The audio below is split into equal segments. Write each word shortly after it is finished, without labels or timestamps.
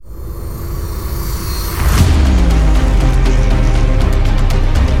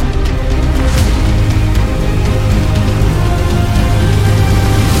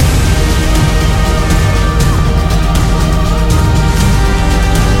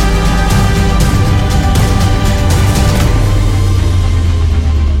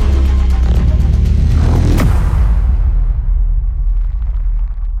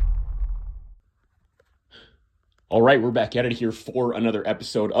right, we're back at it here for another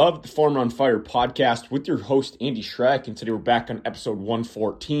episode of the Farmer on Fire podcast with your host, Andy Schreck. And today we're back on episode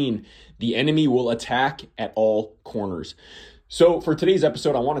 114, The Enemy Will Attack at All Corners. So for today's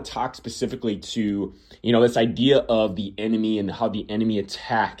episode, I want to talk specifically to, this idea of the enemy and how the enemy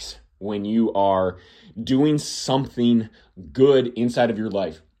attacks when you are doing something good inside of your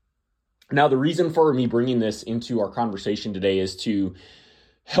life. Now, the reason for me bringing this into our conversation today is to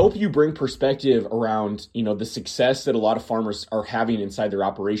help you bring perspective around, the success that a lot of farmers are having inside their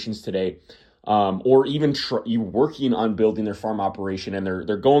operations today, or even you working on building their farm operation, and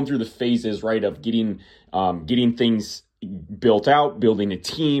they're going through the phases, right, of getting things built out, building a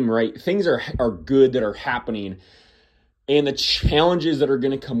team, right? Things are good that are happening, and the challenges that are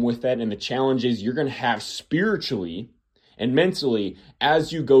going to come with that, and the challenges you're going to have spiritually and mentally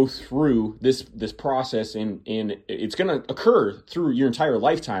as you go through this process, and it's going to occur through your entire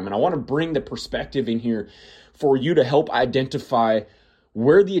lifetime. And I want to bring the perspective in here for you to help identify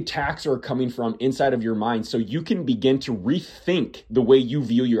where the attacks are coming from inside of your mind, so you can begin to rethink the way you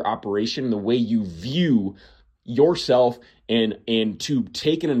view your operation, the way you view yourself, and to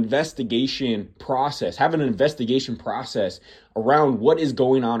take an investigation process, have an investigation process around what is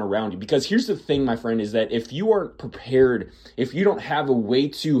going on around you. Because here's the thing, my friend, is that if you aren't prepared, if you don't have a way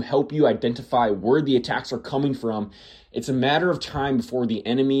to help you identify where the attacks are coming from, it's a matter of time before the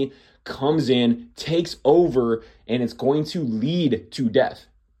enemy comes in, takes over, and it's going to lead to death.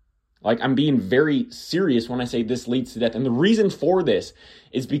 Like, I'm being very serious when I say this leads to death. And the reason for this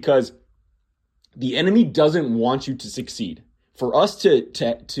is because the enemy doesn't want you to succeed. For us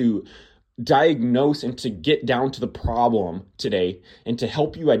to diagnose and to get down to the problem today and to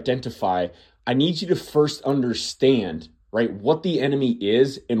help you identify, I need you to first understand, right, what the enemy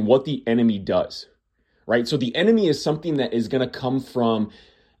is and what the enemy does, right? So the enemy is something that is going to come from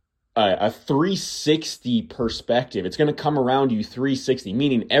a 360 perspective. It's going to come around you 360,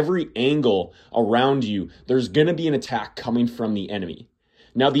 meaning every angle around you, there's going to be an attack coming from the enemy.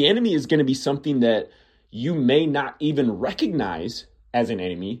 Now, the enemy is going to be something that you may not even recognize as an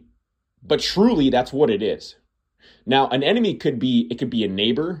enemy, but truly that's what it is. Now, an enemy could be a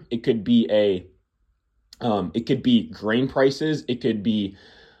neighbor, it could be grain prices, it could be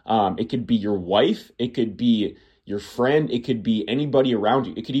your wife, it could be your friend, it could be anybody around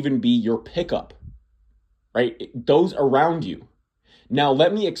you, it could even be your pickup, right? Those around you. Now,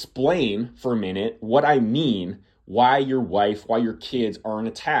 let me explain for a minute what I mean, why your wife, why your kids are an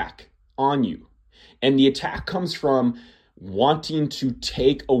attack on you. And the attack comes from wanting to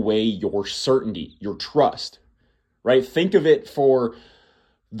take away your certainty, your trust, right? Think of it for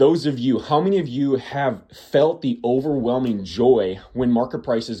those of you, how many of you have felt the overwhelming joy when market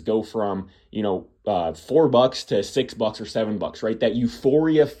prices go from, $4 to $6 or $7, right? That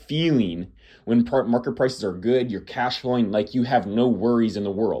euphoria feeling when market prices are good, you're cash flowing like you have no worries in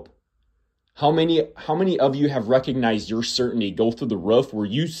the world. How many of you have recognized your certainty go through the roof, where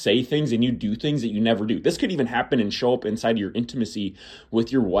you say things and you do things that you never do? This could even happen and show up inside of your intimacy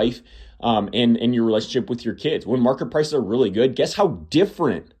with your wife, and your relationship with your kids. When market prices are really good, guess how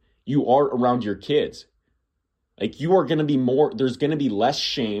different you are around your kids? Like, you are going to be there's going to be less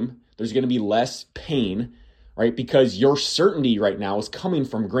shame. There's going to be less pain, right? Because your certainty right now is coming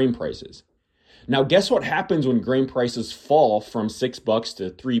from grain prices. Now, guess what happens when grain prices fall from $6 to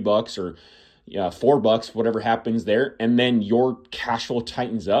 $3 or $4, whatever happens there, and then your cash flow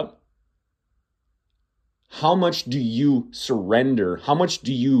tightens up? How much do you surrender? How much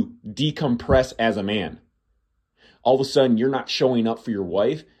do you decompress as a man? All of a sudden, you're not showing up for your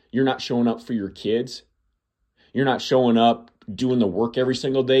wife. You're not showing up for your kids. You're not showing up doing the work every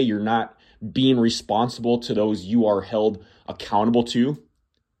single day. You're not being responsible to those you are held accountable to.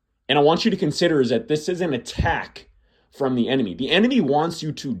 And I want you to consider is that this is an attack from the enemy. The enemy wants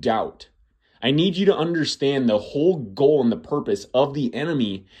you to doubt. I need you to understand the whole goal and the purpose of the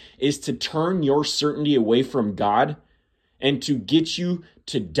enemy is to turn your certainty away from God and to get you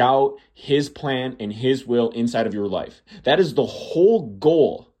to doubt his plan and his will inside of your life. That is the whole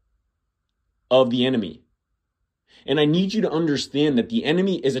goal of the enemy. And I need you to understand that the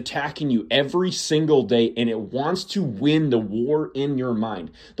enemy is attacking you every single day, and it wants to win the war in your mind.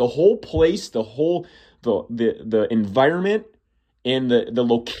 The whole place, the environment, and the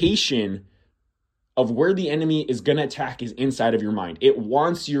location of where the enemy is going to attack is inside of your mind. It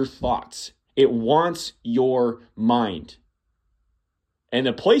wants your thoughts. It wants your mind. And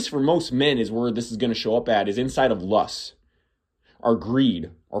the place for most men is where this is going to show up at is inside of lust, our greed,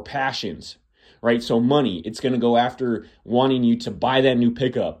 our passions, right? So money, it's going to go after wanting you to buy that new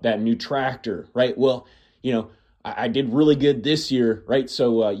pickup, that new tractor, right? Well, I did really good this year, right?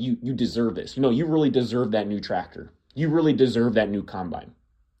 So you deserve this. You really deserve that new tractor. You really deserve that new combine.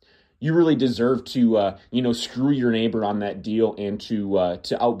 You really deserve to, screw your neighbor on that deal and to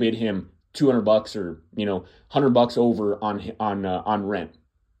outbid him $200 or, $100 over on rent.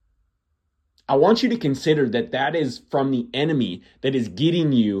 I want you to consider that that is from the enemy that is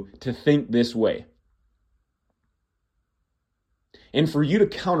getting you to think this way. And for you to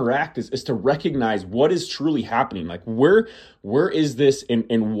counteract this is to recognize what is truly happening. Like where is this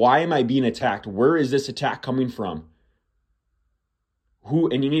and why am I being attacked? Where is this attack coming from?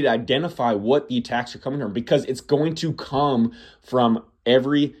 And you need to identify what the attacks are coming from, because it's going to come from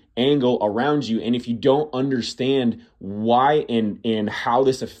every angle around you. And if you don't understand why and how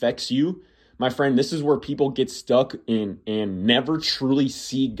this affects you, my friend, this is where people get stuck in and never truly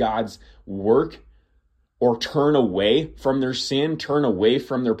see God's work or turn away from their sin, turn away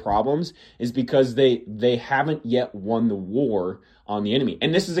from their problems, is because they haven't yet won the war on the enemy.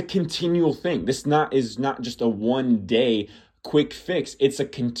 And this is a continual thing. This is not just a one day quick fix. It's a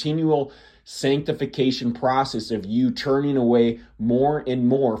continual sanctification process of you turning away more and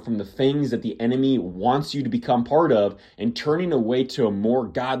more from the things that the enemy wants you to become part of and turning away to a more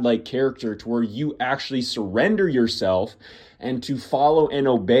godlike character, to where you actually surrender yourself and to follow and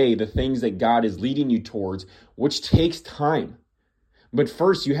obey the things that God is leading you towards, which takes time. But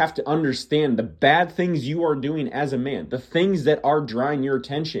first, you have to understand the bad things you are doing as a man, the things that are drawing your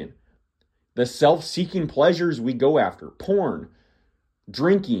attention, the self-seeking pleasures we go after, porn,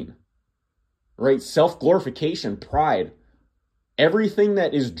 drinking, right? Self-glorification, pride, everything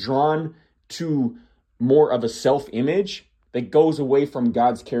that is drawn to more of a self-image that goes away from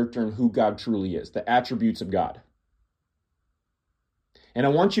God's character and who God truly is, the attributes of God. And I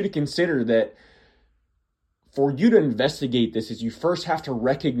want you to consider that for you to investigate this is you first have to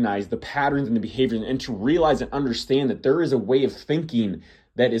recognize the patterns and the behaviors and to realize and understand that there is a way of thinking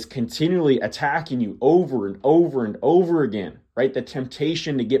that is continually attacking you over and over and over again, right? The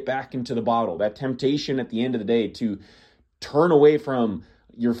temptation to get back into the bottle, that temptation at the end of the day to turn away from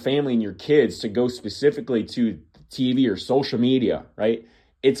your family and your kids to go specifically to TV or social media, right?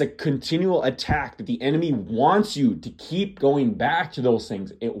 It's a continual attack that the enemy wants you to keep going back to those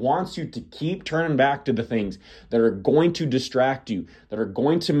things. It wants you to keep turning back to the things that are going to distract you, that are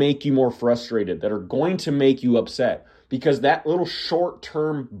going to make you more frustrated, that are going to make you upset. Because that little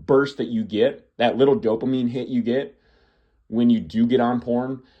short-term burst that you get, that little dopamine hit you get when you do get on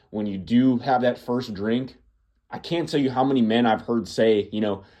porn, when you do have that first drink, I can't tell you how many men I've heard say,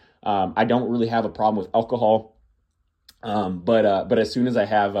 I don't really have a problem with alcohol. But as soon as I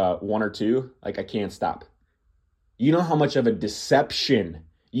have one or two, like I can't stop. You know how much of a deception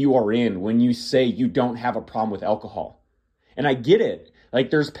you are in when you say you don't have a problem with alcohol. And I get it. Like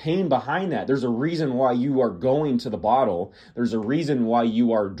there's pain behind that. There's a reason why you are going to the bottle. There's a reason why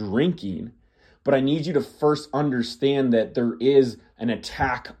you are drinking. But I need you to first understand that there is an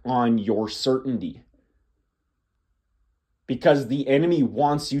attack on your certainty. Because the enemy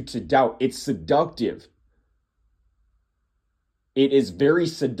wants you to doubt. It's seductive. It is very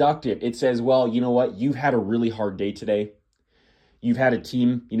seductive. It says, well, you know what? You've had a really hard day today. You've had a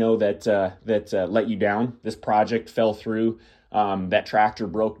team, that let you down. This project fell through. That tractor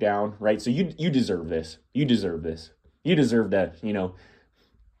broke down, right? So you deserve this. You deserve this. You deserve to,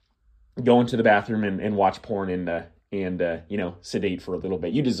 go into the bathroom and watch porn and sedate for a little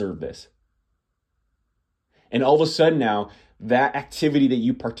bit. You deserve this. And all of a sudden now, that activity that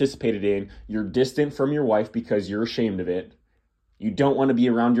you participated in, you're distant from your wife because you're ashamed of it. You don't want to be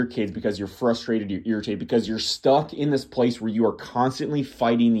around your kids because you're frustrated, you're irritated, because you're stuck in this place where you are constantly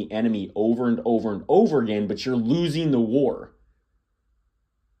fighting the enemy over and over and over again, but you're losing the war.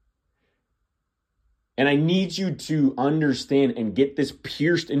 And I need you to understand and get this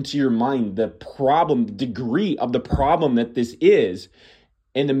pierced into your mind, the problem, the degree of the problem that this is,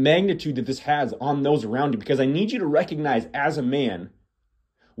 and the magnitude that this has on those around you, because I need you to recognize as a man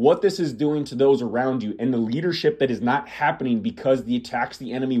what this is doing to those around you and the leadership that is not happening because the attacks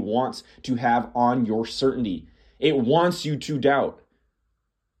the enemy wants to have on your certainty. It wants you to doubt.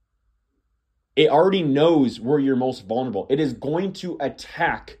 It already knows where you're most vulnerable. It is going to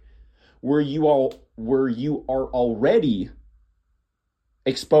attack where you are already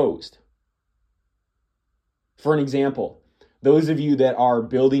exposed. For an example, those of you that are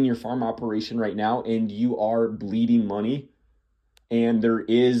building your farm operation right now and you are bleeding money, and there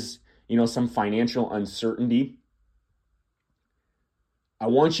is, some financial uncertainty, I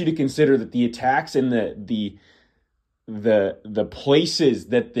want you to consider that the attacks and the places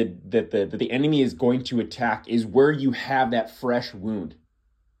that the enemy is going to attack is where you have that fresh wound.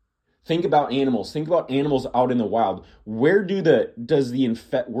 Think about animals. Think about animals out in the wild. Where does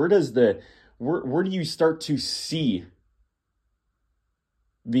the where do you start to see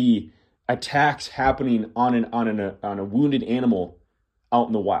the attacks happening on a wounded animal out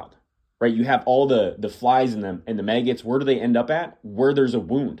in the wild? Right? You have all the flies in them and the maggots. Where do they end up at? Where there's a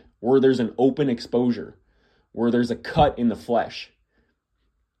wound, where there's an open exposure, where there's a cut in the flesh.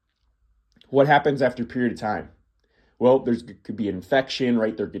 What happens after a period of time? Well, could be an infection,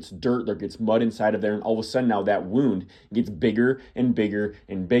 right? There gets dirt, there gets mud inside of there, and all of a sudden now that wound gets bigger and bigger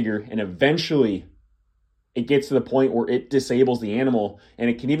and bigger, and eventually it gets to the point where it disables the animal, and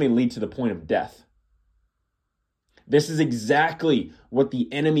it can even lead to the point of death. This is exactly what the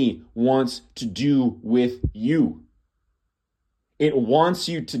enemy wants to do with you. It wants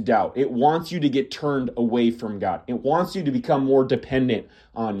you to doubt. It wants you to get turned away from God. It wants you to become more dependent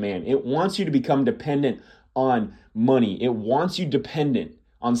on man. It wants you to become dependent on money. It wants you dependent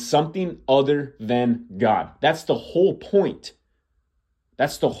on something other than God. That's the whole point.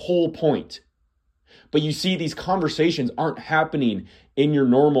 That's the whole point. But you see, these conversations aren't happening in your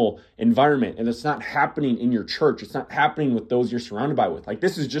normal environment, and it's not happening in your church. It's not happening with those you're surrounded by with. Like,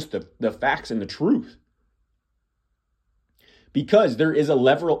 this is just the facts and the truth. Because there is a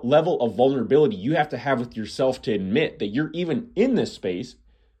level of vulnerability you have to have with yourself to admit that you're even in this space.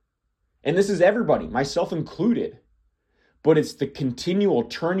 And this is everybody, myself included. But it's the continual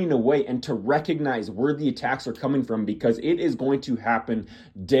turning away and to recognize where the attacks are coming from, because it is going to happen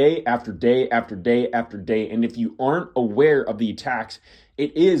day after day after day after day. And if you aren't aware of the attacks,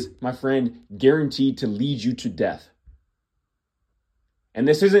 it is, my friend, guaranteed to lead you to death. And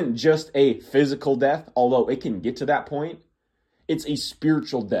this isn't just a physical death, although it can get to that point. It's a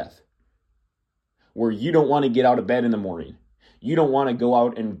spiritual death where you don't want to get out of bed in the morning. You don't want to go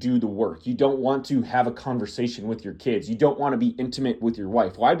out and do the work. You don't want to have a conversation with your kids. You don't want to be intimate with your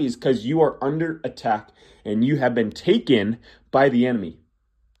wife. Why? Because you are under attack and you have been taken by the enemy.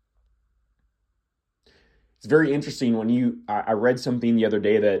 It's very interesting when I read something the other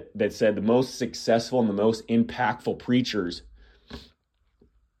day that said the most successful and the most impactful preachers,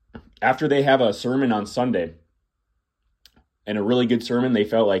 after they have a sermon on Sunday, and a really good sermon, they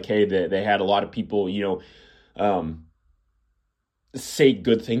felt like, hey, they had a lot of people, say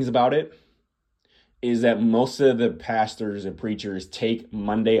good things about it, is that most of the pastors and preachers take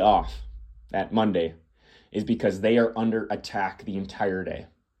Monday off. That Monday is because they are under attack the entire day.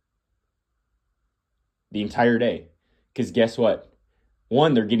 The entire day. Because guess what?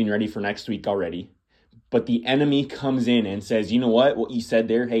 One, they're getting ready for next week already. But the enemy comes in and says, you know what you said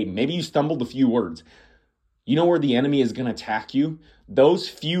there? Hey, maybe you stumbled a few words. You know where the enemy is going to attack you? Those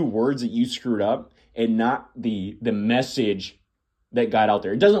few words that you screwed up, and not the message that got out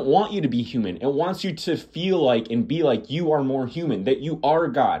there. It doesn't want you to be human. It wants you to feel like and be like you are more human, that you are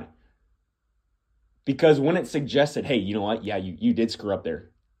God. Because when it suggests that, hey, you know what? Yeah, you did screw up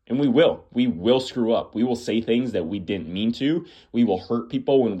there. And we will screw up. We will say things that we didn't mean to. We will hurt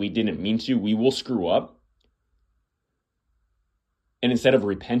people when we didn't mean to. We will screw up. And instead of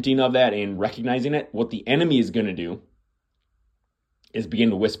repenting of that and recognizing it, what the enemy is going to do is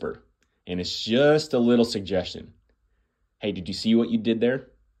begin to whisper. And it's just a little suggestion. Hey, did you see what you did there?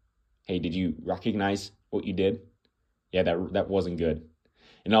 Hey, did you recognize what you did? Yeah, that wasn't good.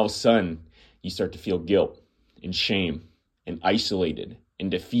 And all of a sudden, you start to feel guilt and shame and isolated and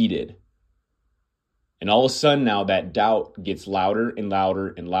defeated. And all of a sudden now that doubt gets louder and louder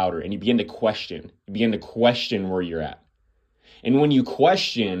and louder. And you begin to question. You begin to question where you're at. And when you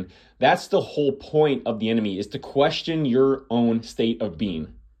question, that's the whole point of the enemy, is to question your own state of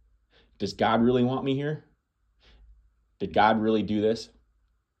being. Does God really want me here? Did God really do this?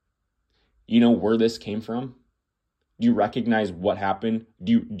 You know where this came from? Do you recognize what happened?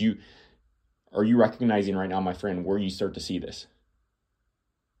 Are you recognizing right now, my friend, where you start to see this?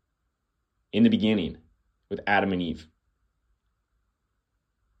 In the beginning, with Adam and Eve.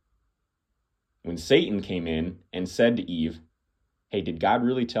 When Satan came in and said to Eve, hey, did God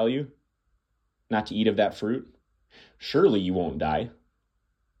really tell you not to eat of that fruit? Surely you won't die.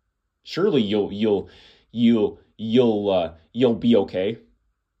 Surely you'll be okay.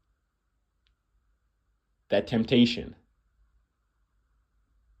 That temptation.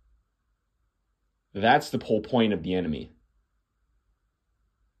 That's the whole point of the enemy.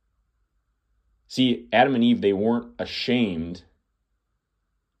 See, Adam and Eve, they weren't ashamed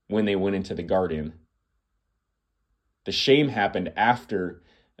when they went into the garden. The shame happened after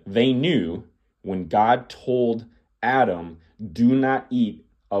they knew, when God told Adam, do not eat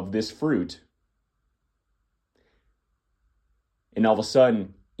of this fruit. And all of a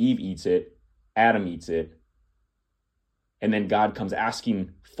sudden, Eve eats it, Adam eats it, and then God comes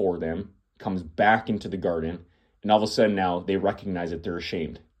asking for them, comes back into the garden, and all of a sudden now they recognize that they're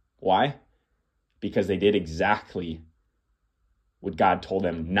ashamed. Why? because they did exactly what God told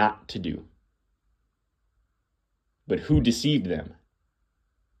them not to do. But who deceived them?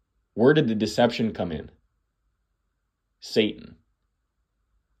 Where did the deception come in? Satan.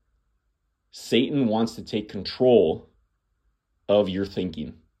 Satan wants to take control of your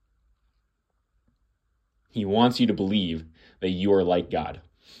thinking. He wants you to believe that you are like God.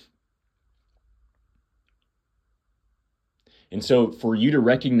 And so for you to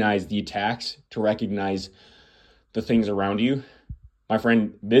recognize the attacks, to recognize the things around you, my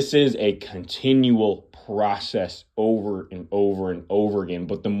friend, this is a continual process over and over and over again.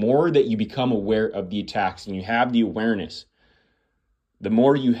 But the more that you become aware of the attacks and you have the awareness, the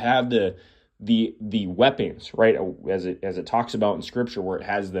more you have the weapons, right? As it talks about in Scripture, where it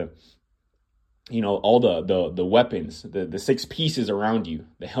has all the weapons, the 6 pieces around you,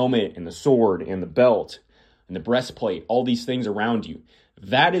 the helmet and the sword and the belt and the breastplate, all these things around you.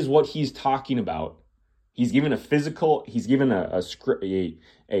 That is what he's talking about. He's given a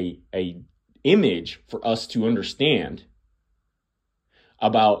image for us to understand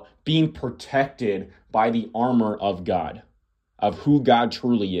about being protected by the armor of God, of who God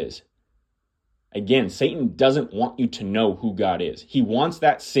truly is. Again, Satan doesn't want you to know who God is. He wants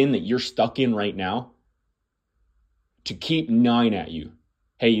that sin that you're stuck in right now to keep gnawing at you.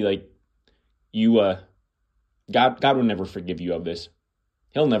 Hey, God will never forgive you of this.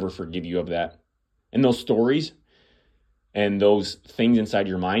 He'll never forgive you of that. And those stories and those things inside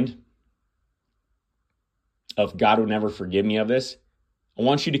your mind of God will never forgive me of this, I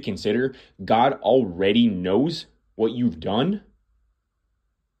want you to consider God already knows what you've done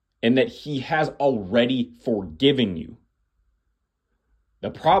and that he has already forgiven you.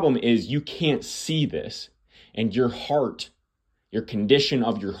 The problem is you can't see this, and your heart, your condition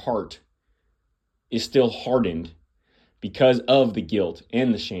of your heart is still hardened because of the guilt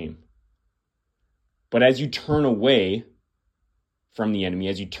and the shame. But as you turn away from the enemy,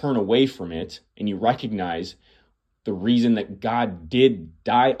 as you turn away from it, and you recognize the reason that God did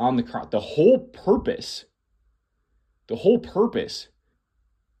die on the cross, the whole purpose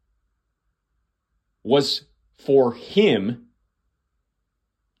was for him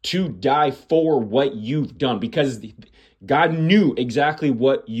to die for what you've done, because God knew exactly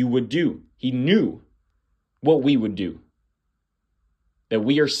what you would do. He knew what we would do, that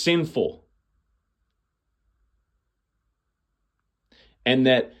we are sinful. And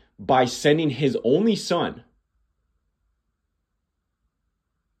that by sending his only son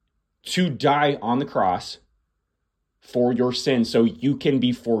to die on the cross for your sins so you can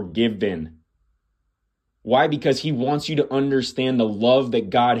be forgiven. Why? Because he wants you to understand the love that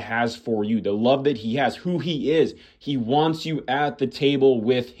God has for you, the love that he has, who he is. He wants you at the table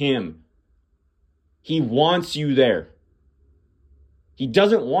with him. He wants you there. He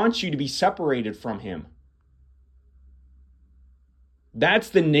doesn't want you to be separated from him. That's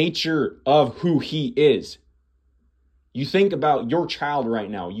the nature of who he is. You think about your child right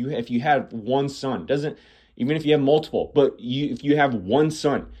now. If you have one son, even if you have multiple, but if you have one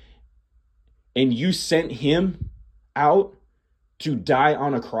son and you sent him out to die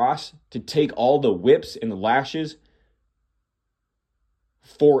on a cross, to take all the whips and the lashes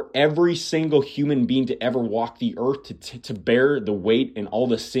for every single human being to ever walk the earth, to bear the weight and all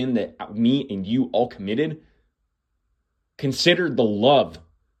the sin that me and you all committed, consider the love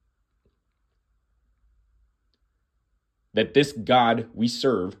that this God we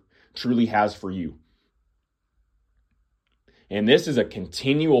serve truly has for you. And this is a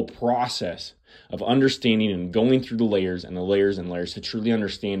continual process of understanding and going through the layers and the layers and layers to truly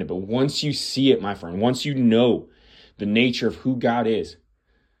understand it. But once you see it, my friend, once you know the nature of who God is,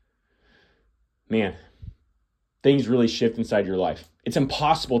 man, things really shift inside your life. It's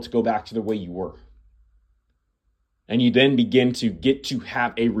impossible to go back to the way you were. And you then begin to get to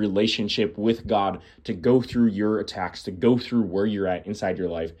have a relationship with God, to go through your attacks, to go through where you're at inside your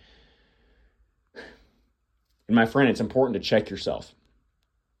life. And my friend, it's important to check yourself.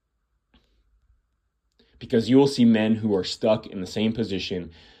 Because you will see men who are stuck in the same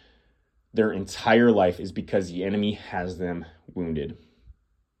position their entire life is because the enemy has them wounded.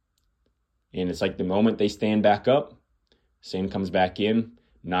 And it's like the moment they stand back up, Satan comes back in,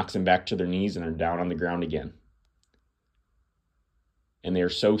 knocks them back to their knees, and they're down on the ground again. And they are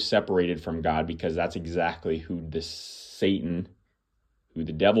so separated from God because that's exactly who the Satan, who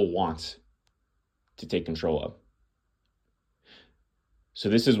the devil wants to take control of. So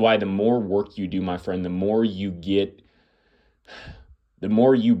this is why the more work you do, my friend, the more you get, the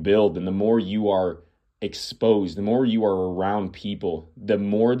more you build, and the more you are exposed, the more you are around people, the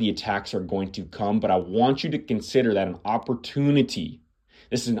more the attacks are going to come. But I want you to consider that an opportunity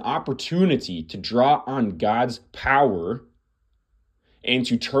This is an opportunity to draw on God's power and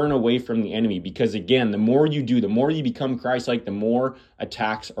to turn away from the enemy. Because again, the more you do, the more you become Christ-like, the more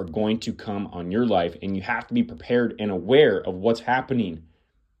attacks are going to come on your life. And you have to be prepared and aware of what's happening.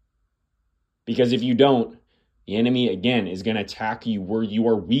 Because if you don't, the enemy, again, is going to attack you where you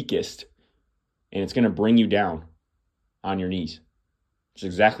are weakest. And it's going to bring you down on your knees. It's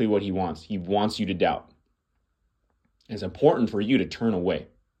exactly what he wants. He wants you to doubt. It's important for you to turn away.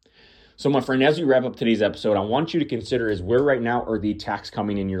 So my friend, as we wrap up today's episode, I want you to consider is where right now are the attacks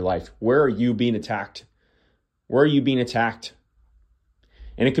coming in your life? Where are you being attacked? Where are you being attacked?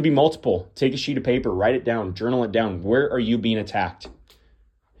 And it could be multiple. Take a sheet of paper, write it down, journal it down. Where are you being attacked?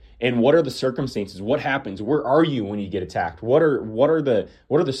 And what are the circumstances? What happens? Where are you when you get attacked? What are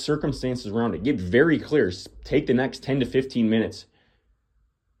the circumstances around it? Get very clear. Take the next 10 to 15 minutes.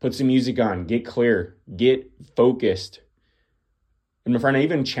 Put some music on. Get clear. Get focused. And my friend, I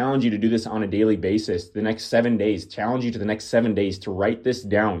even challenge you to do this on a daily basis. The next 7 days, challenge you to the next 7 days to write this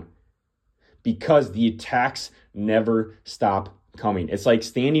down, because the attacks never stop coming. It's like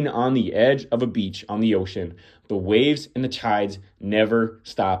standing on the edge of a beach on the ocean. The waves and the tides never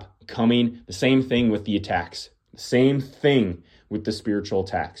stop coming. The same thing with the attacks. The same thing with the spiritual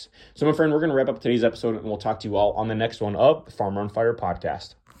attacks. So my friend, we're going to wrap up today's episode, and we'll talk to you all on the next one of the Farmer on Fire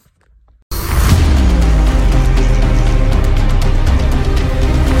podcast.